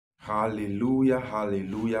Hallelujah,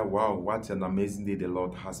 hallelujah. Wow, what an amazing day the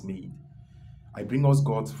Lord has made. I bring us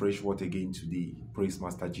God's fresh word again today. Praise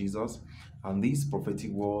Master Jesus. And this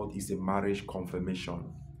prophetic word is a marriage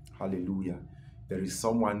confirmation. Hallelujah. There is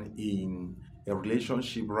someone in a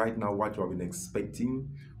relationship right now. What you have been expecting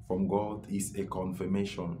from God is a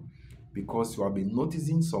confirmation, because you have been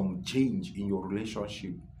noticing some change in your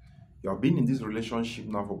relationship. You have been in this relationship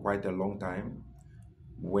now for quite a long time.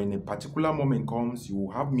 When a particular moment comes, you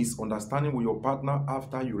will have misunderstanding with your partner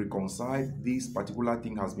after you reconcile. This particular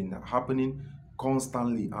thing has been happening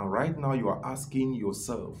constantly, and right now you are asking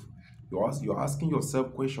yourself, you're asking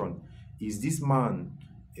yourself question: is this man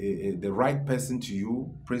the right person to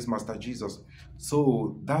you? Praise Master Jesus.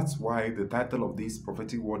 So that's why the title of this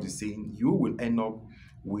prophetic word is saying you will end up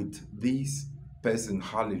with this person.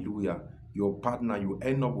 Hallelujah. Your partner, you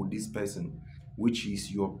end up with this person, which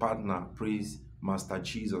is your partner. Praise Master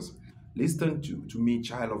Jesus. Listen to me,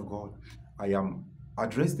 child of God. I am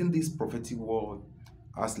addressing this prophetic word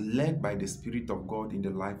as led by the Spirit of God in the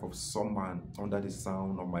life of someone under the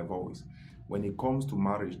sound of my voice. When it comes to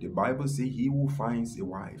marriage, the Bible says he who finds a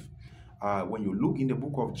wife. When you look in the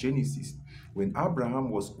book of Genesis, when Abraham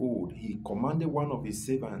was old, he commanded one of his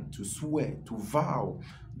servants to swear, to vow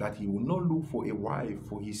that he will not look for a wife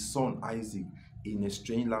for his son Isaac in a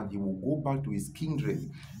strange land. He will go back to his kindred,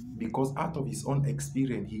 because out of his own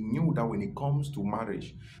experience, he knew that when it comes to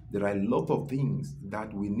marriage, there are a lot of things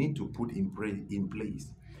that we need to put in place.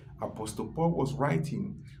 Apostle Paul was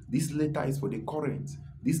writing, this letter is for the Corinth,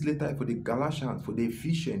 this letter is for the Galatians, for the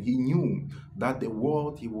Ephesians. He knew that the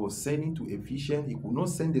word he was sending to Ephesians, he could not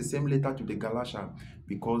send the same letter to the Galatians,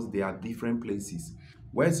 because they are different places.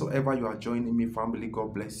 Wheresoever you are joining me, family,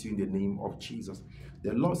 God bless you in the name of Jesus.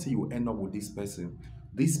 The Lord said you end up with this person.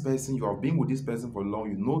 This person, you have been with this person for long,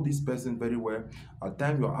 you know this person very well. At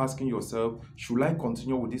times you are asking yourself, should I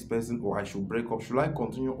continue with this person or I should break up? Should I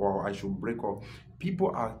continue or I should break up?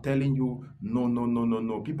 People are telling you, no, no, no, no,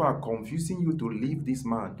 no. People are confusing you to leave this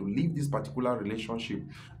man, to leave this particular relationship.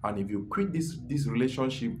 And if you quit this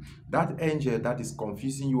relationship, that angel that is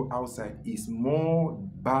confusing you outside is more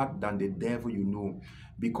bad than the devil you know.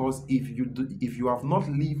 Because if you have not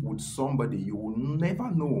lived with somebody, you will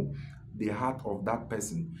never know the heart of that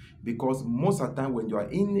person. Because most of the time when you are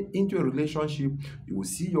into a relationship, you will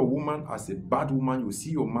see your woman as a bad woman, you will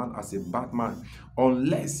see your man as a bad man,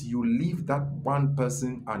 unless you leave that one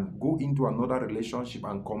person and go into another relationship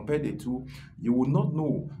and compare the two. You will not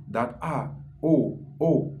know that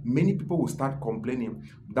many people will start complaining.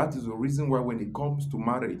 That is the reason why when it comes to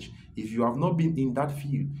marriage, if you have not been in that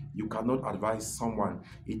field, you cannot advise someone.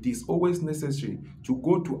 It is always necessary to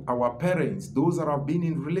go to our parents, those that have been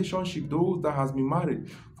in relationship, those that has been married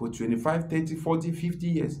for 25, 30, 40, 50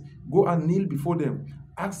 years. Go and kneel before them,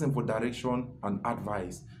 ask them for direction and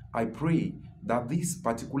advice. I pray that this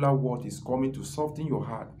particular word is coming to soften your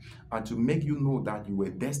heart and to make you know that you were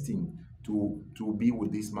destined to be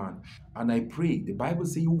with this man. And I pray, the Bible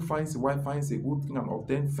says, who finds a wife finds a good thing and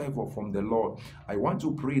obtain favor from the Lord. I want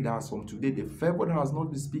to pray that from today, the favor that has not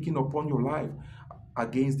been speaking upon your life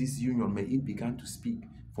against this union, may it begin to speak.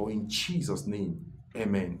 For in Jesus' name,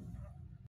 amen.